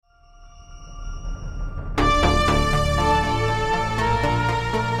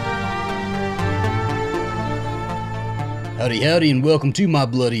Howdy, howdy, and welcome to My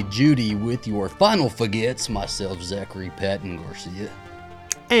Bloody Judy with your final forgets, myself, Zachary Patton Garcia.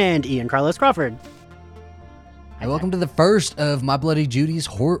 And Ian Carlos Crawford. And welcome to the first of My Bloody Judy's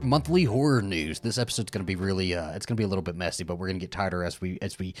monthly horror news. This episode's going to be really, it's going to be a little bit messy, but we're going to get tighter as we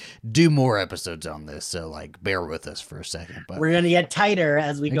do more episodes on this. So, like, bear with us for a second. But we're going to get tighter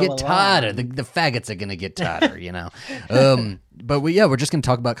as we go along. Get tighter. The faggots are going to get tighter, you know. But we're just going to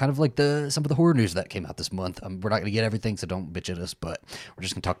talk about kind of like some of the horror news that came out this month. We're not going to get everything, so don't bitch at us. But we're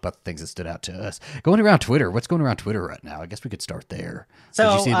just going to talk about the things that stood out to us. Going around Twitter, what's going around Twitter right now? I guess we could start there. So,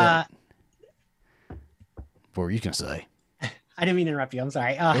 did you see that? What were you going to say? I didn't mean to interrupt you. I'm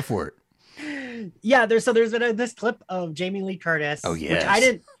sorry. Go for it. Yeah, there's been this clip of Jamie Lee Curtis. Oh, yes.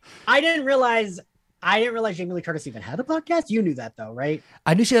 Which I didn't realize Jamie Lee Curtis even had a podcast. You knew that though, right?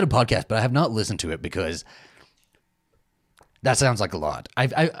 I knew she had a podcast, but I have not listened to it because that sounds like a lot.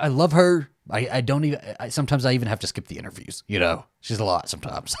 I love her. Sometimes I even have to skip the interviews, you know? She's a lot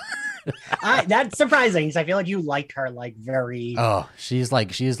sometimes. That's surprising because I feel like you like her like very. Oh, she is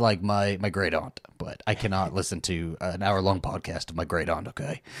like my great aunt, but I cannot listen to an hour-long podcast of my great aunt,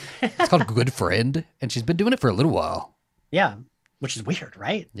 okay? It's called Good Friend, and she's been doing it for a little while. Yeah, which is weird,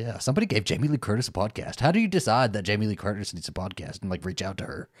 right? Yeah, somebody gave Jamie Lee Curtis a podcast. How do you decide that Jamie Lee Curtis needs a podcast and like reach out to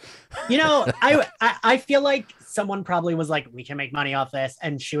her? You know, I feel like someone probably was like, we can make money off this,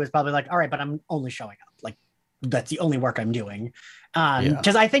 and she was probably like, all right, but I'm only showing up. Like, that's the only work I'm doing.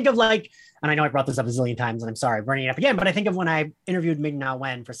 Because I think of like, and I know I brought this up a zillion times and I'm sorry bringing it up again, but I think of when I interviewed Ming-Na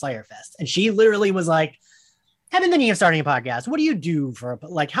Wen for Slayer Fest, and she literally was like, I've been thinking of starting a podcast. What do you do for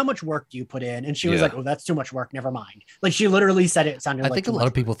like, how much work do you put in? And she was like, oh, that's too much work. Never mind. Like she literally said it sounded like. I think a lot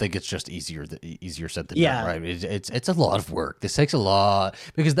of people think it's just easier said than done, right? It's a lot of work. This takes a lot,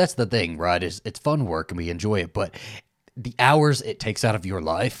 because that's the thing, right? Is it's fun work and we enjoy it, but the hours it takes out of your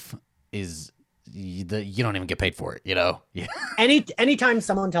life is. You don't even get paid for it, you know? Yeah. Anytime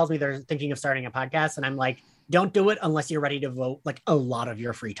someone tells me they're thinking of starting a podcast, and I'm like, don't do it unless you're ready to devote like a lot of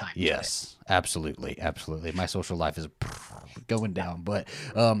your free time. Yes, absolutely. My social life is going down. But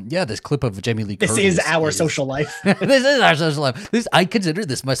this clip of Jamie Lee Curtis. This is our social life. This is our social life. I consider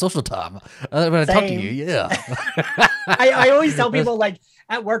this my social time. When I talk to you, yeah. I always tell people like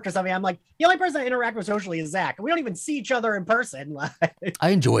at work or something, I'm like, the only person I interact with socially is Zach. We don't even see each other in person. I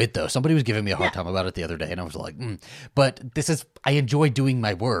enjoy it though. Somebody was giving me a hard time about it the other day, and I was like, but I enjoy doing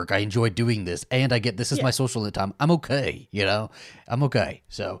my work. I enjoy doing this, and this is my social time. I'm okay, you know? I'm okay.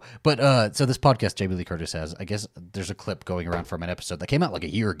 So this podcast Jamie Lee Curtis has, I guess there's a clip going around from an episode that came out like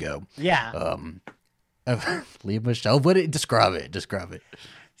a year ago. Yeah. Lea Michele, describe it.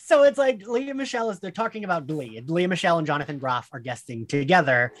 So it's like Lea Michele they're talking about Glee. Lea Michele and Jonathan Groff are guesting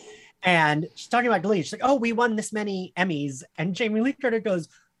together, and she's talking about Glee. She's like, oh, we won this many Emmys. And Jamie Lee Curtis goes,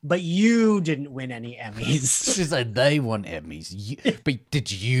 but you didn't win any Emmys. She's like, they won Emmys. But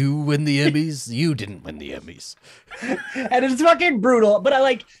did you win the Emmys? You didn't win the Emmys. And it's fucking brutal.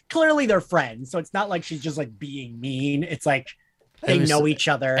 But clearly they're friends. So it's not like she's just like being mean. It's like they know each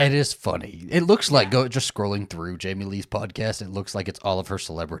other. It is funny. It looks like just scrolling through Jamie Lee's podcast. It looks like it's all of her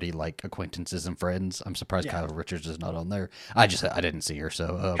celebrity like acquaintances and friends. I'm surprised Kyle Richards is not on there. I didn't see her.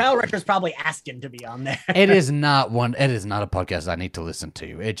 So Kyle Richards probably asked him to be on there. It is not a podcast I need to listen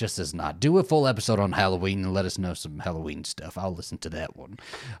to. It just is not. Do a full episode on Halloween and let us know some Halloween stuff. I'll listen to that one.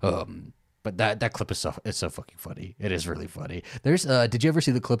 But that clip is so fucking funny. It is really funny. There's did you ever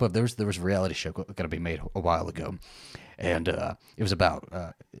see the clip of there was a reality show going to be made a while ago, and it was about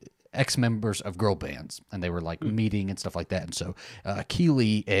ex-members of girl bands, and they were like meeting and stuff like that. And so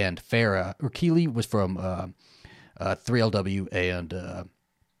Keely and Farrah, or Keely was from 3LW and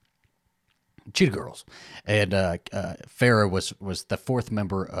Cheetah Girls, and Farrah was the fourth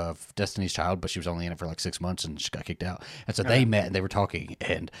member of Destiny's Child, but she was only in it for like 6 months and she got kicked out. And so they met and they were talking,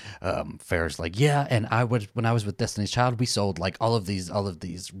 and Farrah's like, yeah, and when I was with Destiny's Child, we sold like all of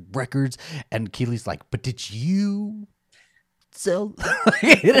these records, and Keely's like, but did you sell?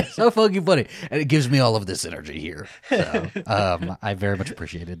 It is so fucking funny, and it gives me all of this energy here. So I very much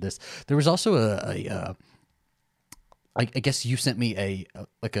appreciated this. There was also I guess you sent me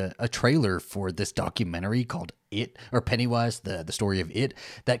a trailer for this documentary called It, or Pennywise, the story of It,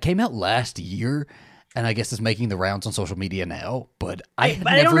 that came out last year, and I guess is making the rounds on social media now, but I had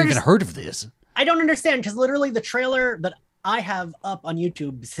never even heard of this. I don't understand, because literally the trailer that I have up on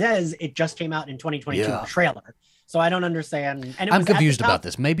YouTube says it just came out in 2022, the trailer. So I don't understand. And I'm confused about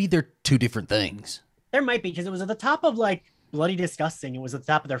this. Maybe they're two different things. There might be, because it was at the top of like Bloody Disgusting. It was at the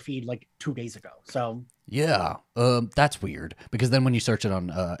top of their feed like 2 days ago. So Yeah, that's weird because then when you search it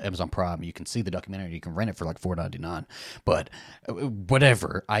on Amazon Prime, you can see the documentary. You can rent it for like $4.99. But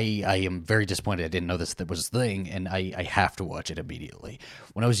whatever, I am very disappointed. I didn't know this was a thing, and I have to watch it immediately.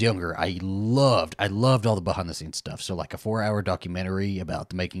 When I was younger, I loved all the behind the scenes stuff. So like a 4-hour documentary about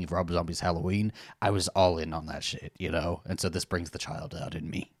the making of Rob Zombie's Halloween, I was all in on that shit, you know. And so this brings the child out in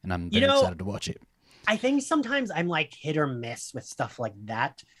me, and I'm very excited to watch it. I think sometimes I'm like hit or miss with stuff like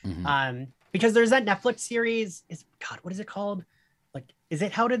that. Because there's that Netflix series. What is it called? Like, is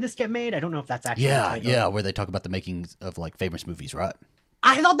it How Did This Get Made? I don't know if that's actually. Yeah, where they talk about the makings of like famous movies, right?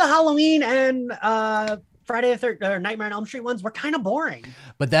 I thought the Halloween and Friday the 13th or Nightmare on Elm Street ones were kind of boring.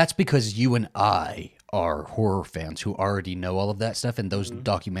 But that's because you and I are horror fans who already know all of that stuff, and those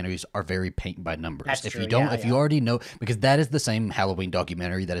documentaries are very paint by numbers. That's if true. You already know, because that is the same Halloween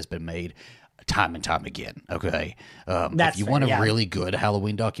documentary that has been made time and time again. Okay. If you want a really good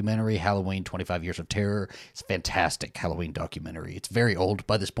Halloween documentary, Halloween 25 Years of Terror, it's a fantastic Halloween documentary. It's very old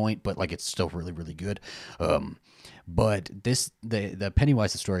by this point, but like it's still really, really good. But the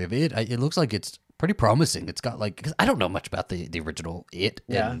Pennywise, the story of it, it looks like it's pretty promising. It's got like, because I don't know much about the original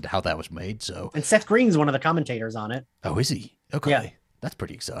and how that was made. So, and Seth Green's one of the commentators on it. Oh, is he? Okay. Yeah. That's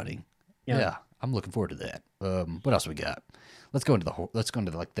pretty exciting. Yeah. I'm looking forward to that. What else we got? Let's go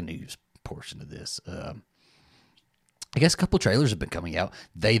into like the news portion of this. I guess a couple trailers have been coming out.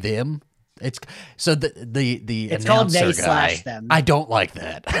 They, them. It's so the it's announcer called they guy. /them. I don't like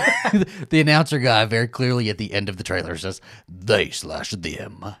that. The announcer guy very clearly at the end of the trailer says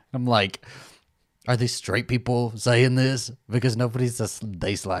they/them. I'm like, are these straight people saying this? Because nobody says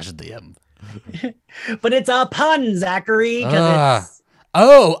they/them. But it's a pun, Zachary.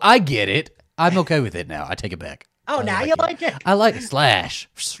 Oh, I get it. I'm okay with it now. I take it back. Oh, now you like it? I like slash.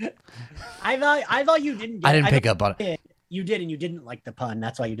 I thought you didn't. I didn't pick up on it. You did, and you didn't like the pun.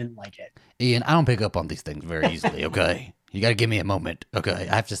 That's why you didn't like it. Ian, I don't pick up on these things very easily. Okay, you got to give me a moment. Okay,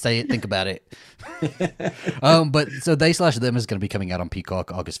 I have to say it, think about it. But so they/them is going to be coming out on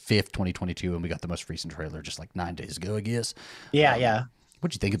Peacock August 5th, 2022, and we got the most recent trailer just like 9 days ago, I guess. Yeah.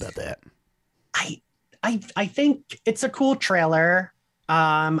 What'd you think about that? I think it's a cool trailer.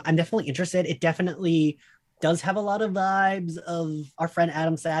 I'm definitely interested. It definitely does have a lot of vibes of our friend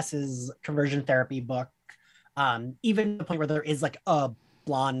Adam Sass's conversion therapy book. Even the point where there is like a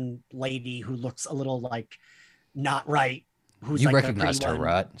blonde lady who looks a little like not right. Who's you like recognized her,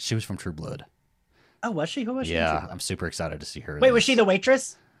 right? She was from True Blood. Oh, was she? Who was she? Yeah, I'm super excited to see her. Wait, was she the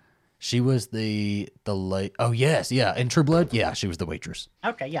waitress? She was the late. Oh yes, yeah. In True Blood, yeah, she was the waitress.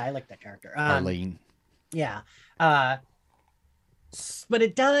 Okay, yeah, I like that character. Arlene. Yeah, but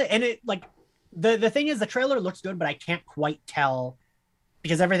it does, and it like the thing is the trailer looks good, but I can't quite tell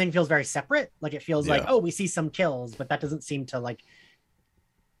because everything feels very separate. Like it feels like, oh, we see some kills, but that doesn't seem to like,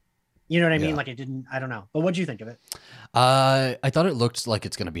 you know what I mean? Like it didn't, I don't know. But what'd you think of it? I thought it looked like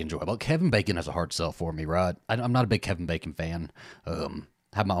it's going to be enjoyable. Kevin Bacon has a hard sell for me, right? I'm not a big Kevin Bacon fan.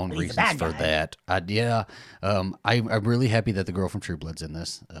 Have my own reasons for that. I'm really happy that the girl from True Blood's in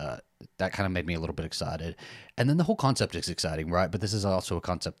this. That kind of made me a little bit excited. And then the whole concept is exciting, right? But this is also a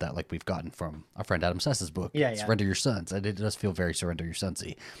concept that like we've gotten from our friend Adam Sess's book, Surrender Your Sons. And it does feel very Surrender Your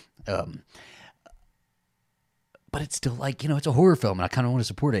Sons-y. But it's still like, it's a horror film and I kind of want to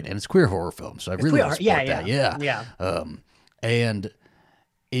support it. And it's queer horror film. So I really want to support that. Yeah. And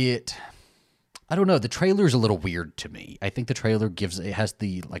it... I don't know. The trailer is a little weird to me. I think the trailer has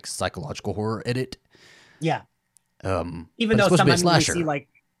the like psychological horror in it. Yeah. Even though sometimes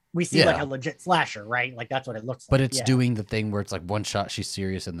we see like a legit slasher, right? Like that's what it looks like. But it's doing the thing where it's like one shot she's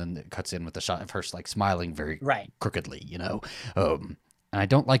serious and then it cuts in with a shot of her like smiling very crookedly, And I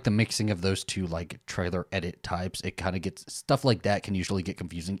don't like the mixing of those two like trailer edit types. It kind of gets stuff like that can usually get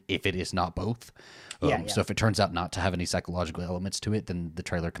confusing if it is not both. So if it turns out not to have any psychological elements to it, then the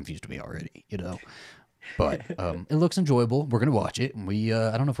trailer confused me already, But it looks enjoyable. We're gonna watch it, and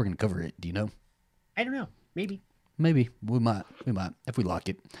I don't know if we're gonna cover it. Do you know? I don't know. Maybe we might if we like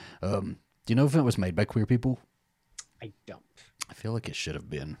it. Do you know if it was made by queer people? I don't. I feel like it should have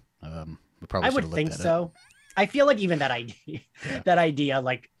been. We probably. I would think so. I feel like even that idea,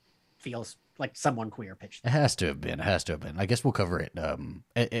 like feels like someone queer pitched. It has to have been. I guess we'll cover it.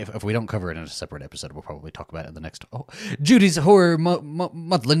 If we don't cover it in a separate episode, we'll probably talk about it in the next Judy's Horror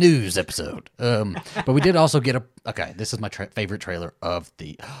Monthly News episode. But we did also get this is my favorite trailer of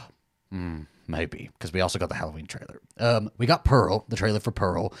the maybe because we also got the Halloween trailer. We got Pearl, the trailer for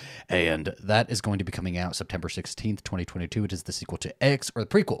Pearl, and that is going to be coming out September 16th, 2022. It is the sequel to X, or the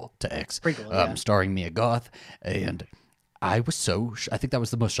prequel to X, starring Mia Goth, and I think that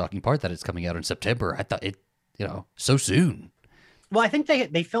was the most shocking part that it's coming out in September. I thought it, so soon. Well, I think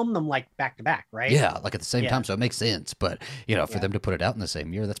they filmed them like back to back, right? Yeah, like at the same time, so it makes sense. But for them to put it out in the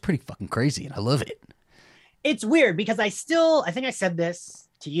same year, that's pretty fucking crazy, and I love it. It's weird because I think I said this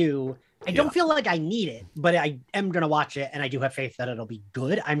to you. I don't feel like I need it, but I am gonna watch it, and I do have faith that it'll be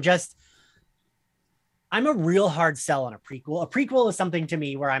good. I'm a real hard sell on a prequel. A prequel is something to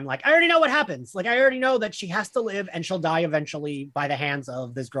me where I'm like, I already know what happens. Like, I already know that she has to live and she'll die eventually by the hands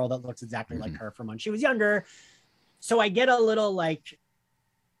of this girl that looks exactly like her from when she was younger. So I get a little like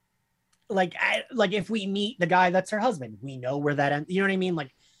if we meet the guy that's her husband, we know where that ends. You know what I mean?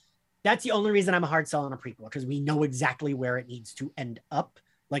 Like, that's the only reason I'm a hard sell on a prequel, because we know exactly where it needs to end up.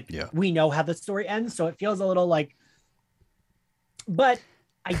 Like, we know how the story ends. So it feels a little like, but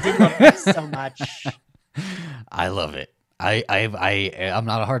I did love it so much. I love it. I'm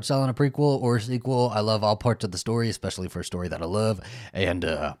not a hard sell on a prequel or a sequel. I love all parts of the story, especially for a story that I love. And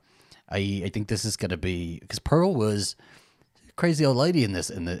I think this is gonna be, because Pearl was a crazy old lady in X,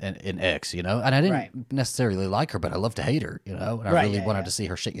 and I didn't necessarily like her, but I love to hate her, and I really wanted to see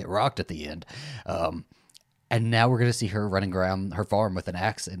her shit get rocked at the end. And now we're gonna see her running around her farm with an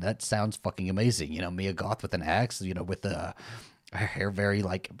axe, and that sounds fucking amazing. Mia Goth with an axe, with her hair very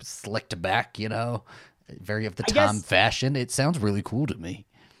like slicked back, very of the time fashion. It sounds really cool to me.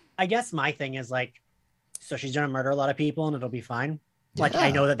 I guess my thing is like, so she's gonna murder a lot of people and it'll be fine. Like,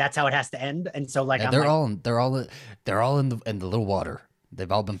 I know that that's how it has to end, and so like, they're all in the little water.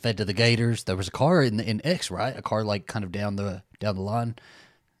 They've all been fed to the gators. There was a car in X, right? A car like kind of down the line.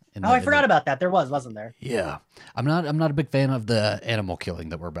 I forgot about that. There wasn't there? Yeah, I'm not a big fan of the animal killing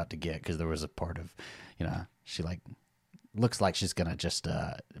that we're about to get, because there was a part of, she like looks like she's gonna just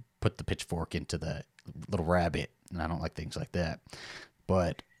put the pitchfork into the little rabbit, and I don't like things like that.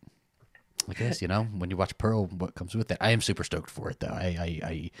 But I guess when you watch Pearl, what comes with it, I am super stoked for it though.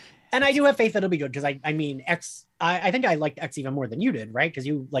 And I do have faith that it'll be good, because I mean X. I think I liked X even more than you did, right? Because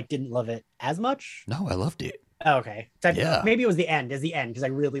you like didn't love it as much. No, I loved it. Oh, okay. So maybe it was the end, because I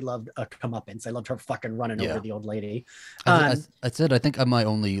really loved a comeuppance. I loved her fucking running over the old lady. I said I think my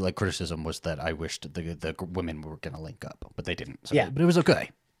only like criticism was that I wished the women were gonna link up, but they didn't. So, but it was okay.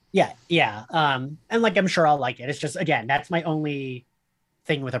 Yeah. And like, I'm sure I'll like it. It's just, again, that's my only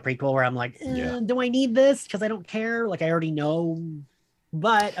thing with a prequel where I'm like, do I need this? Because I don't care. Like, I already know.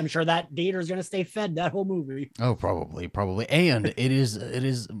 But I'm sure that Gator's going to stay fed that whole movie. Oh, probably. And it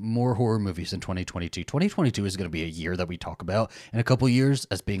is more horror movies in 2022. 2022 is going to be a year that we talk about in a couple of years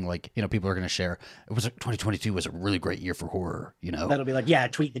as being like, people are going to share. 2022 was a really great year for horror, That'll be like, a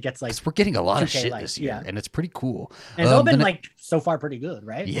tweet that gets like. We're getting a lot of shit this year, and it's pretty cool. And it's all been like so far pretty good,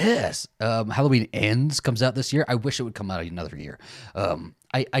 right? Yes. Halloween Ends comes out this year. I wish it would come out another year.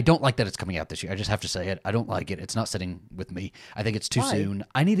 I don't like that it's coming out this year. I just have to say it. I don't like it. It's not sitting with me. I think it's too soon.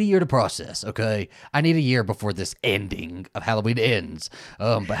 I need a year to process, okay? I need a year before this ending of Halloween Ends.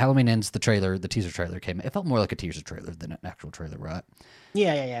 But Halloween Ends, the teaser trailer came. It felt more like a teaser trailer than an actual trailer, right?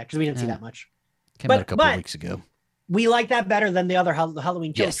 Yeah, because we didn't see that much. Came out a couple of weeks ago. We like that better than the other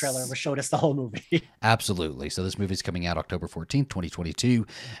Halloween Kills trailer, which showed us the whole movie. Absolutely. So this movie's coming out October 14th, 2022,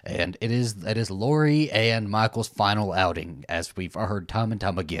 and it is Laurie and Michael's final outing, as we've heard time and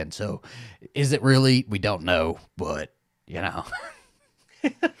time again. So is it really? We don't know, but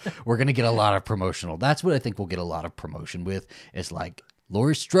we're going to get a lot of promotional. That's what I think we'll get a lot of promotion with. It's like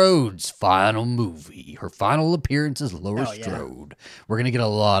Laurie Strode's final movie. Her final appearance as Laurie Strode. We're going to get a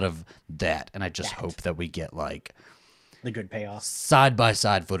lot of that, and I just hope that we get like the good payoff,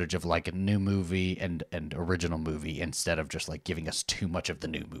 side-by-side footage of like a new movie and original movie, instead of just like giving us too much of the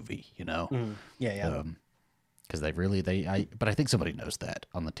new movie, Yeah. Because but I think somebody knows that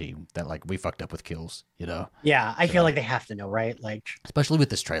on the team, that like we fucked up with Kills, Yeah, I feel like they have to know, right? Like, especially with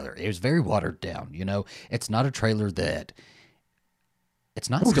this trailer, it was very watered down. It's not a trailer that.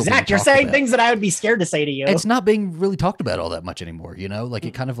 It's not still Zach, you're saying things that I would be scared to say to you. It's not being really talked about all that much anymore, Like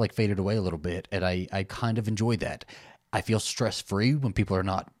it kind of like faded away a little bit, and I kind of enjoy that. I feel stress-free when people are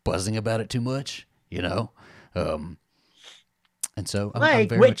not buzzing about it too much, And so I'm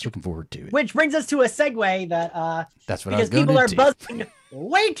very much looking forward to it. Which brings us to a segue that that's what I was going to do. Because people are buzzing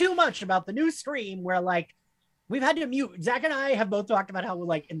way too much about the new Scream, where like we've had to mute. Zach and I have both talked about how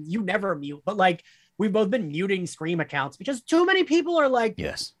like, and you never mute, but like we've both been muting Scream accounts because too many people are like,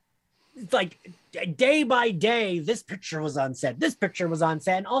 yes, it's like day by day, this picture was on set, this picture was on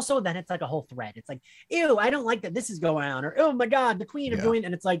set. And also then it's like a whole thread. It's like, ew, I don't like that this is going on. Or, oh my God, the queen of doing,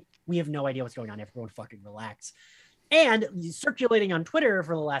 and it's like, we have no idea what's going on. Everyone fucking relax. And circulating on Twitter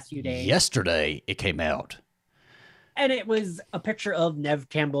for the last few days. Yesterday, it came out. And it was a picture of Neve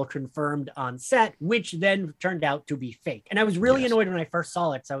Campbell confirmed on set, which then turned out to be fake. And I was really annoyed when I first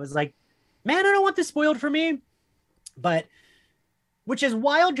saw it. So I was like, man, I don't want this spoiled for me. But which is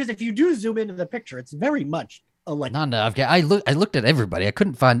wild because if you do zoom into the picture, it's very much like not enough. I looked at everybody. I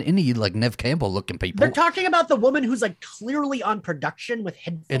couldn't find any like Nev Campbell looking people. They're talking about the woman who's like clearly on production with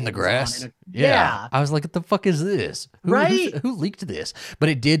headphones in the grass. Yeah. I was like, what the fuck is this? Right? Who leaked this? But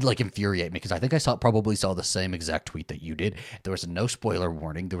it did like infuriate me because I think I probably saw the same exact tweet that you did. There was no spoiler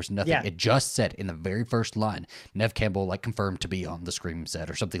warning. There was nothing. Yeah. It just said in the very first line, Nev Campbell like confirmed to be on the Scream set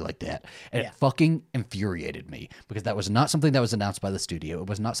or something like that. And it fucking infuriated me because that was not something that was announced by the studio. It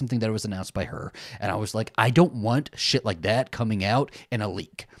was not something that was announced by her. And I was like, I don't want shit like that coming out in a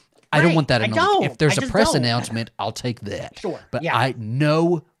leak. I don't want that in a leak. If there's a press announcement, I'll take that. Sure. But I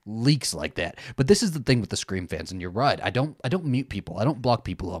know leaks like that. But this is the thing with the Scream fans, and you're right. I don't mute people. I don't block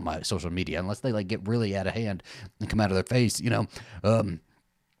people on my social media unless they like get really out of hand and come out of their face. You know,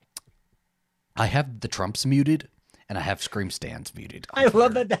 I have the Trumps muted and I have Scream stands muted. I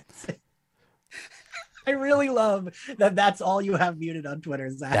love that. That's it. I really love that. That's all you have muted on Twitter,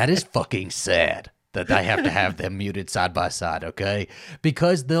 Zach. That is fucking sad. That I have to have them muted side by side, okay?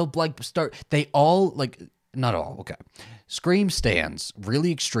 Because they'll like start. They all like not all, okay. Scream stands, really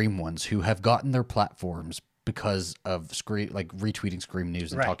extreme ones who have gotten their platforms because of Scream, like retweeting Scream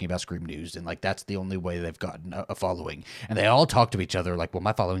News and talking about Scream News, and like that's the only way they've gotten a following. And they all talk to each other like, "Well,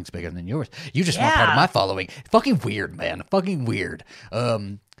 my following's bigger than yours. You just want part of my following." Fucking weird, man. Fucking weird.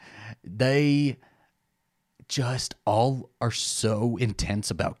 They just all are so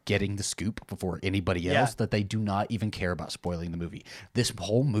intense about getting the scoop before anybody else that they do not even care about spoiling the movie. This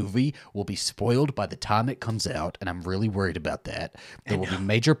whole movie will be spoiled by the time it comes out, and I'm really worried about that. There will be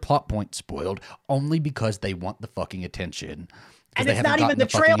major plot points spoiled only because they want the fucking attention. And they it's haven't not gotten even the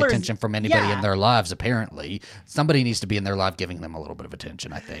fucking trailers. attention from anybody in their lives, apparently. Somebody needs to be in their life giving them a little bit of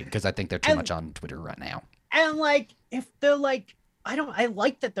attention, I think, because I think they're too much on Twitter right now. And like, if they're like, I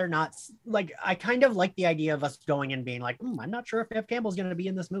like that they're not like, I kind of like the idea of us going and being like, I'm not sure if Nev Campbell's going to be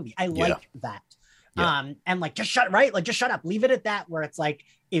in this movie. I like that. And like, just shut up, leave it at that, where it's like,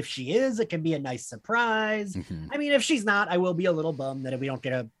 if she is, it can be a nice surprise. I mean, if she's not, I will be a little bummed that we don't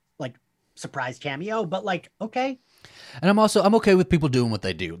get a like surprise cameo, but like, okay. And I'm okay with people doing what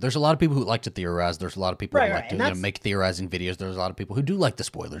they do. There's a lot of people who like to theorize. There's a lot of people who like to make theorizing videos. There's a lot of people who do like the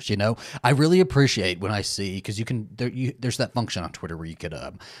spoilers, you know? I really appreciate when I see, because you can, there's that function on Twitter where you could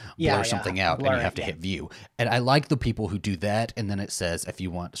blur something out and you have to hit view. And I like the people who do that. And then it says, if you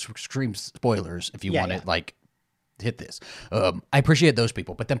want Scream spoilers, if you want it like, hit this. I appreciate those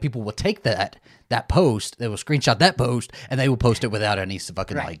people, but then people will take that post, they will screenshot that post, and they will post it without any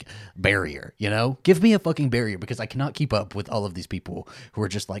fucking like barrier, you know? Give me a fucking barrier, because I cannot keep up with all of these people who are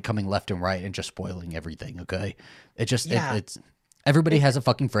just like coming left and right and just spoiling everything, okay? It just, it's everybody has a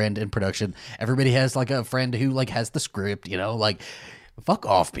fucking friend in production. Everybody has like a friend who like has the script, you know? Like, fuck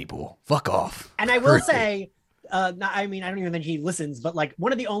off, people. Fuck off. And I will say, I mean, I don't even think he listens, but like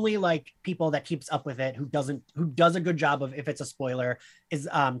one of the only like people that keeps up with it who does a good job of if it's a spoiler is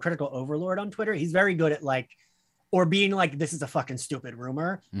Critical Overlord on Twitter. He's very good at like, or being like, this is a fucking stupid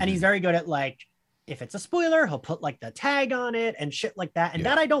rumor. And he's very good at like, if it's a spoiler, he'll put like the tag on it and shit like that. And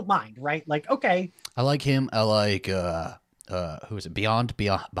that I don't mind, right? Like, okay. I like him. I like, who is it? Behind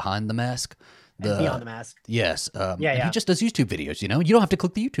the Mask. Beyond the Mask. Yes. He just does YouTube videos, you know? You don't have to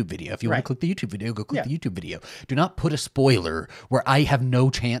click the YouTube video. If you want to click the YouTube video, go click the YouTube video. Do not put a spoiler where I have no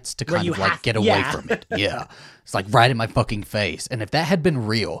chance to kind of like get away from it. Yeah. It's like right in my fucking face. And if that had been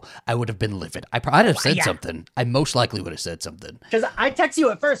real, I would have been livid. I'd have said something. I most likely would have said something. Because I text you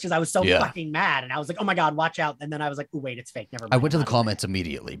at first because I was so fucking mad. And I was like, oh my God, watch out. And then I was like, oh, wait, it's fake. Never mind. I went to the comments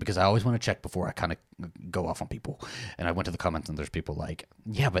immediately because I always want to check before I kind of go off on people. And I went to the comments and there's people like,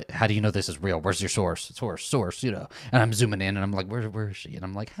 yeah, but how do you know this is real? Where's your source, you know? And I'm zooming in and I'm like, where is she? And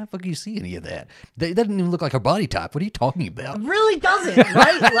I'm like, how the fuck do you see any of that? That doesn't even look like her body type. What are you talking about? It really doesn't,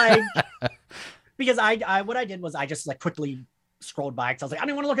 right? Like, because I what I did was I just like quickly scrolled by because I was like, I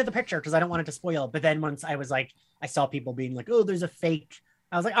don't want to look at the picture because I don't want it to spoil. But then once I was like, I saw people being like, oh, there's a fake.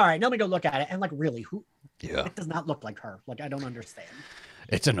 I was like, all right, let me go look at it. And like, really, who? Yeah, it does not look like her. Like, I don't understand.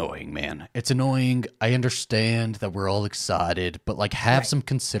 It's annoying, man. It's annoying. I understand that we're all excited, but like have some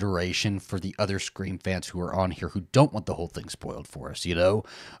consideration for the other Scream fans who are on here who don't want the whole thing spoiled for us, you know?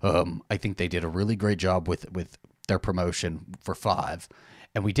 I think they did a really great job with their promotion for 5.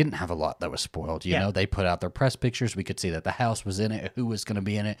 And we didn't have a lot that was spoiled. You know, they put out their press pictures. We could see that the house was in it, who was going to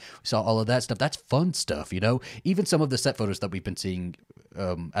be in it. We saw all of that stuff. That's fun stuff, you know? Even some of the set photos that we've been seeing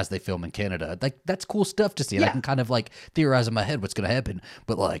as they film in Canada, like that's cool stuff to see. And I can kind of like theorize in my head what's going to happen.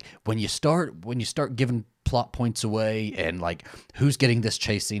 But like when you start giving plot points away and like who's getting this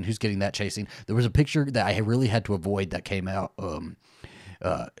chase scene, who's getting that chase scene. There was a picture that I really had to avoid that came out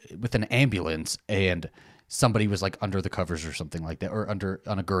with an ambulance, and somebody was like under the covers or something like that, or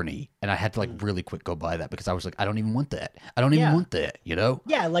on a gurney, and I had to like really quick go buy that because I was like, I don't even want that. I don't even want that, you know?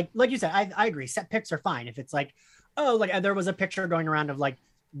 Yeah, like you said, I agree. Set pics are fine if it's like, oh, like there was a picture going around of like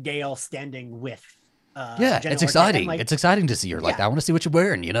Gail standing with. Yeah, it's exciting. Like, it's exciting to see her. Like, I want to see what you're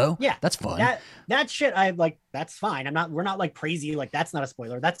wearing. You know? Yeah, that's fun. That shit, I like. That's fine. We're not like crazy. Like, that's not a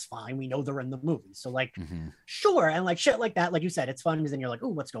spoiler. That's fine. We know they're in the movie, so like, sure. And like shit like that, like you said, it's fun because then you're like, oh,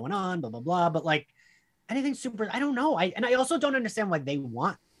 what's going on? Blah blah blah. But like, anything super, I don't know. I also don't understand why they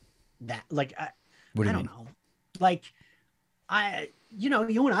want that. Like, what do you don't know. Like, you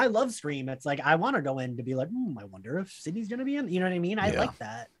and I love Scream. It's like I want to go in to be like, I wonder if Sydney's gonna be in. You know what I mean? I like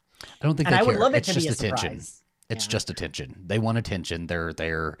that. I don't think and they I would care. love it It's to just be a attention. surprise. It's just attention. They want attention.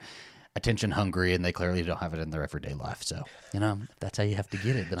 They're attention hungry, and they clearly don't have it in their everyday life. So, you know, if that's how you have to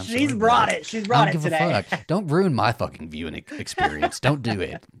get it. Then I'm She's brought it. She's brought it today. A fuck. Don't ruin my fucking viewing experience. Don't do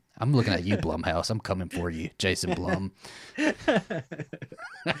it. I'm looking at you, Blumhouse. I'm coming for you, Jason Blum.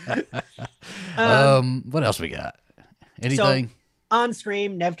 What else we got? Anything? So, on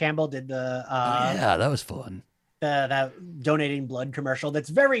Scream, Nev Campbell did the yeah, that was fun. That donating blood commercial. That's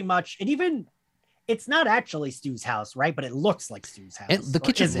very much it's not actually Stu's house, right? But it looks like Stu's house. The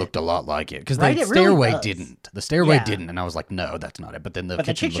kitchen looked a lot like it because right? the stairway didn't. The stairway didn't, and I was like, no, that's not it. But then the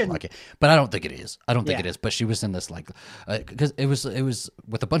kitchen looked like it. But I don't think it is. I don't think it is. But she was in this like because it was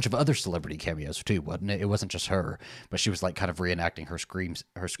with a bunch of other celebrity cameos too, wasn't it? It wasn't just her, but she was like kind of reenacting her scream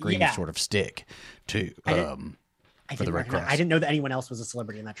sort of stick too. For the Red Cross. I didn't know that anyone else was a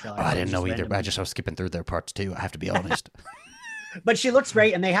celebrity in that trailer. I didn't know either, but I was skipping through their parts too. I have to be honest. But she looks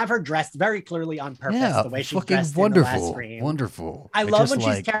great, and they have her dressed very clearly on purpose. The way she's dressed wonderful, in the last Scream. Wonderful. I love when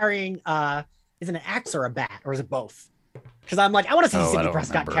she's carrying. Is it an axe or a bat, or is it both? Because I'm like, I want to see Sidney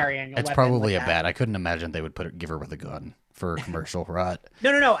Prescott carrying. It's probably like a bat. I couldn't imagine they would give her with a gun for a commercial, right?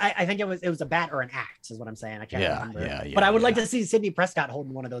 No. I think it was a bat or an axe, is what I'm saying. I can't remember. Yeah. But I would like to see Sidney Prescott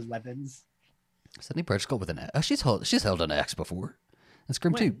holding one of those weapons. Sidney Prescott with an axe. Oh, she's held an axe before. In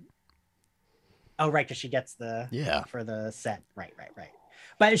Scream 2. Oh, right, because she gets for the set. Right.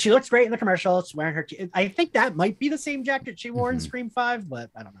 But she looks great in the commercial. She's wearing her. I think that might be the same jacket she wore in Scream 5,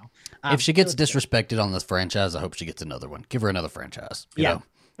 but I don't know. If she gets disrespected on this franchise, I hope she gets another one. Give her another franchise. You know?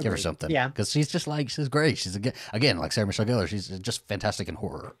 Give her something. Yeah. Because she's just like, she's great. She's again, like Sarah Michelle Gellar. She's just fantastic in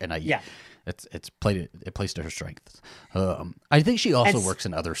horror. And it plays to her strengths. I think she also works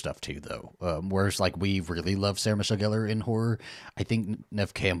in other stuff too, though. Whereas like we really love Sarah Michelle Gellar in horror, I think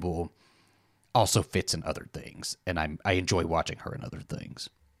Nev Campbell also fits in other things, and I enjoy watching her in other things.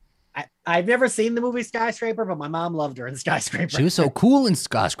 I've never seen the movie Skyscraper, but my mom loved her in Skyscraper. She was so cool in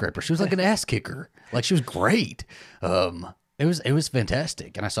Skyscraper. She was like an ass kicker. Like she was great. It was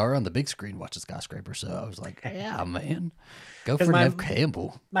fantastic, and I saw her on the big screen watching Skyscraper. So I was like, yeah, man, go for Nev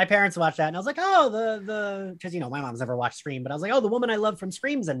Campbell. My parents watched that, and I was like, oh, the because my mom's never watched Scream, but I was like, oh, the woman I love from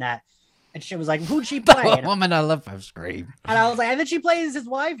Scream's in that. And she was like, who'd she play? The woman I love from Scream. And I was like, and then she plays his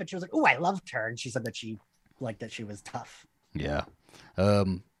wife, and she was like, oh, I loved her. And she said that she liked that she was tough. Yeah.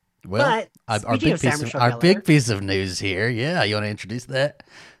 Well, our big piece of news here. Yeah, you want to introduce that?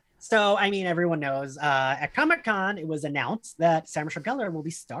 So, I mean, everyone knows at Comic-Con, it was announced that Sarah Michelle Gellar will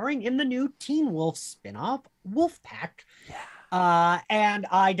be starring in the new Teen Wolf spinoff, Wolfpack. Yeah. And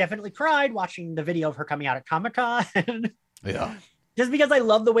I definitely cried watching the video of her coming out at Comic-Con. Yeah. Just because I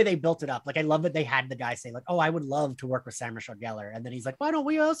love the way they built it up. Like, I love that they had the guy say, like, oh, I would love to work with Sarah Michelle Gellar. And then he's like, why don't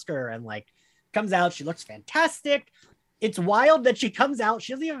we ask her? And, like, comes out. She looks fantastic. It's wild that she comes out.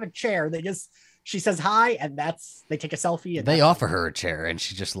 She doesn't even have a chair. She says hi, and they take a selfie. And they offer her a chair, and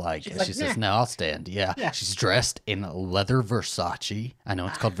she just she says, no, I'll stand. Yeah. She's dressed in leather Versace. I know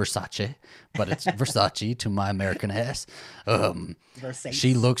it's called Versace, but it's Versace to my American ass.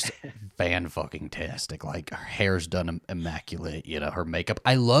 She looks fan-fucking-tastic. Like, her hair's done immaculate. Her makeup.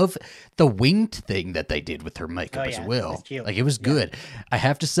 I love the winged thing that they did with her makeup as well. It was cute. Like, it was good. I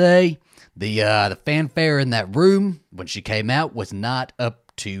have to say, the fanfare in that room when she came out was not up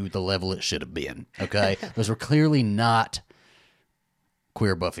to the level it should have been. Okay. Those were clearly not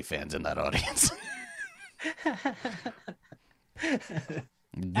queer Buffy fans in that audience.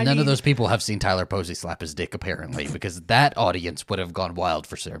 None of those people have seen Tyler Posey slap his dick, apparently, because that audience would have gone wild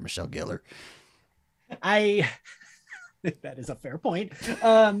for Sarah Michelle Gellar. That is a fair point.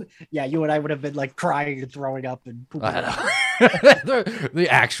 Yeah, you and I would have been like crying and throwing up and pooping. I know. the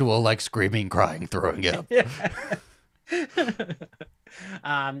actual like screaming, crying, throwing up.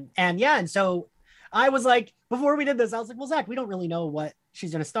 And so I was like, before we did this, I was like, well, Zach, we don't really know what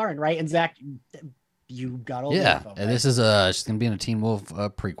she's gonna star in, right? And Zach, you got all the info, right? And this is she's gonna be in a Teen Wolf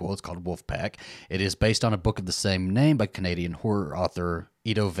prequel. It's called Wolfpack. It is based on a book of the same name by Canadian horror author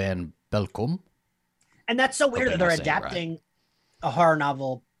Ido van Belkom. And that's so weird that they're Hopefully I'm saying it right. adapting a horror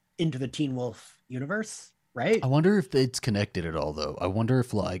novel into the Teen Wolf universe, right? I wonder if it's connected at all, though. I wonder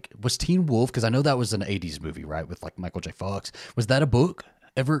if, like, was Teen Wolf, because I know that was an 80s movie, right, with, like, Michael J. Fox. Was that a book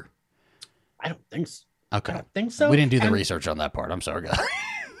ever? I don't think so. Okay. I don't think so. We didn't do the research on that part. I'm sorry, guys.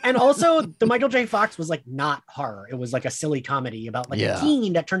 And also, the Michael J. Fox was like not horror. It was like a silly comedy about like a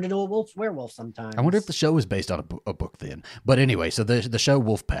teen that turned into a werewolf sometimes. I wonder if the show was based on a book then. But anyway, so the show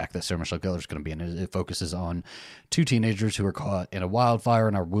Wolfpack that Sarah Michelle Gellar is going to be in, it focuses on two teenagers who are caught in a wildfire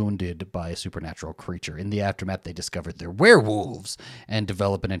and are wounded by a supernatural creature. In the aftermath, they discover they're werewolves and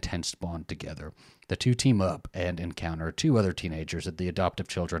develop an intense bond together. The two team up and encounter two other teenagers, the adoptive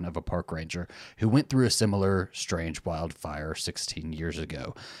children of a park ranger who went through a similar strange wildfire 16 years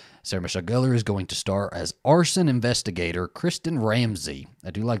ago. Sarah Michelle Gellar is going to star as arson investigator Kristen Ramsey.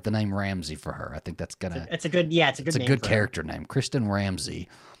 I do like the name Ramsey for her. I think that's gonna. It's a good character name. Kristen Ramsey,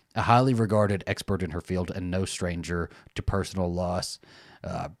 a highly regarded expert in her field and no stranger to personal loss.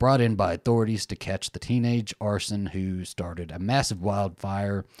 Brought in by authorities to catch the teenage arson who started a massive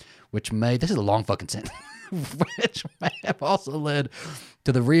wildfire, which this is a long fucking sentence, which may have also led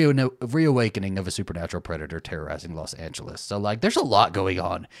to the reawakening of a supernatural predator terrorizing Los Angeles. So, like, there's a lot going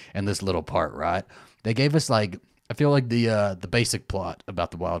on in this little part, right? They gave us, like, I feel like the basic plot about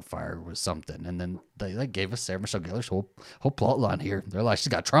the wildfire was something, and then they gave us Sarah Michelle Gellar's whole plot line here. They're like, she's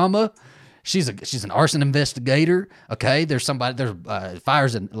got trauma. She's an arson investigator. Okay, there's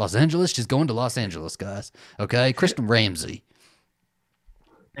fires in Los Angeles. She's going to Los Angeles, guys. Okay, Kristen Ramsey,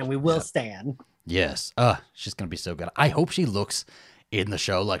 and we will stand. Yes. She's gonna be so good. I hope she looks in the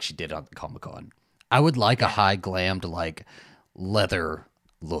show like she did on Comic-Con. I would like a high glammed, like, leather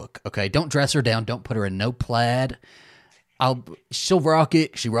look. Okay, don't dress her down. Don't put her in no plaid. She'll rock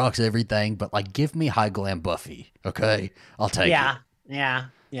it. She rocks everything. But, like, give me high glam Buffy. Okay, I'll take it.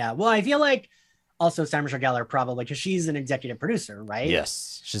 Yeah. Well, I feel like also Sarah Michelle Gellar probably, because she's an executive producer, right?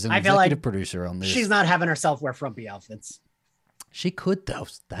 Yes, she's an executive producer on this. She's not having herself wear frumpy outfits. She could, though.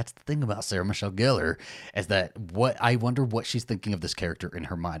 That's the thing about Sarah Michelle Gellar, is that I wonder what she's thinking of this character in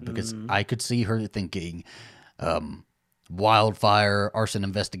her mind, because I could see her thinking, wildfire, arson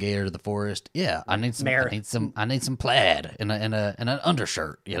investigator to the forest. Yeah, I need some plaid and an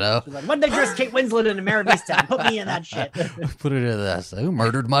undershirt. You know, like, when they dress Kate Winslet in Mare of Easttown, put me in that shit. Put it in that. Who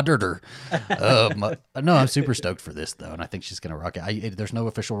murdered my dirter? No, I'm super stoked for this though, and I think she's gonna rock it. There's no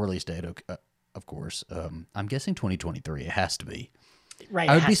official release date, of course. I'm guessing 2023. It has to be. Right.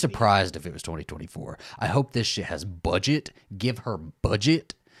 I would be surprised if it was 2024. I hope this shit has budget. Give her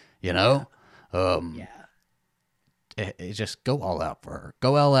budget. You know. Just go all out for her.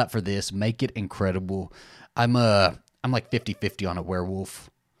 Go all out for this. Make it incredible. I'm like 50-50 on a werewolf.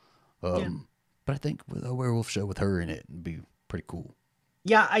 But I think with a werewolf show with her in it would be pretty cool.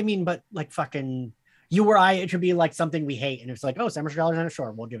 Yeah, I mean, but like fucking you or I, it should be like something we hate, and it's like, oh, Sarah Michelle Gellar's on a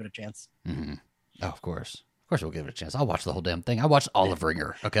shore, we'll give it a chance. Mm-hmm. Oh, of course we'll give it a chance. I'll watch the whole damn thing. I watched Olive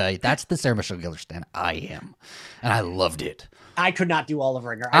Ringer. Okay, that's the Sarah Michelle Gellar stan I am, and I loved it. I could not do Olive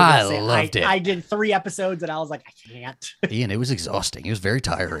Ringer. I loved it. I did 3 episodes, and I was like, I can't. Ian, it was exhausting. It was very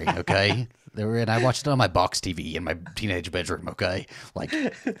tiring. Okay, and I watched it on my box TV in my teenage bedroom. Okay, like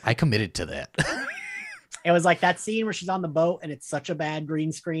I committed to that. It was like that scene where she's on the boat, and it's such a bad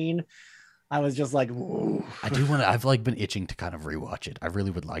green screen. I was just like, whoa. I've like been itching to kind of rewatch it. I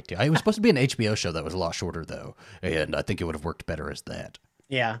really would like to. It was supposed to be an HBO show that was a lot shorter though, and I think it would have worked better as that.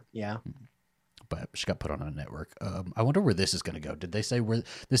 Yeah. But she got put on a network. I wonder where this is going to go. Did they say where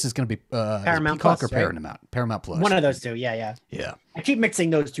this is going to be? Paramount Peacock Plus, or Paramount? Right? Paramount Plus. One of those two. Yeah. I keep mixing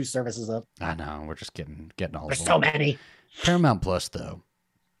those two services up. I know. We're just getting all. There's so many. Paramount Plus though.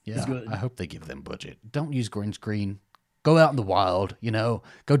 Yeah. I hope they give them budget. Don't use green screen. Go out in the wild. You know.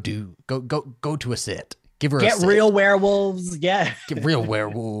 Go to a set. Give her a set. Get real werewolves. Yeah. Get real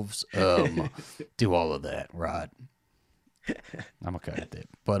werewolves. Do all of that. Right. I'm okay with it.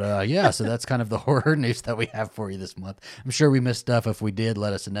 But so that's kind of the horror news that we have for you this month. I'm sure we missed stuff. If we did,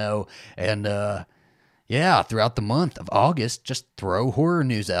 let us know. And throughout the month of August, just throw horror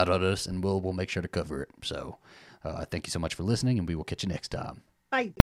news out at us and we'll make sure to cover it. So thank you so much for listening, and we will catch you next time. Bye.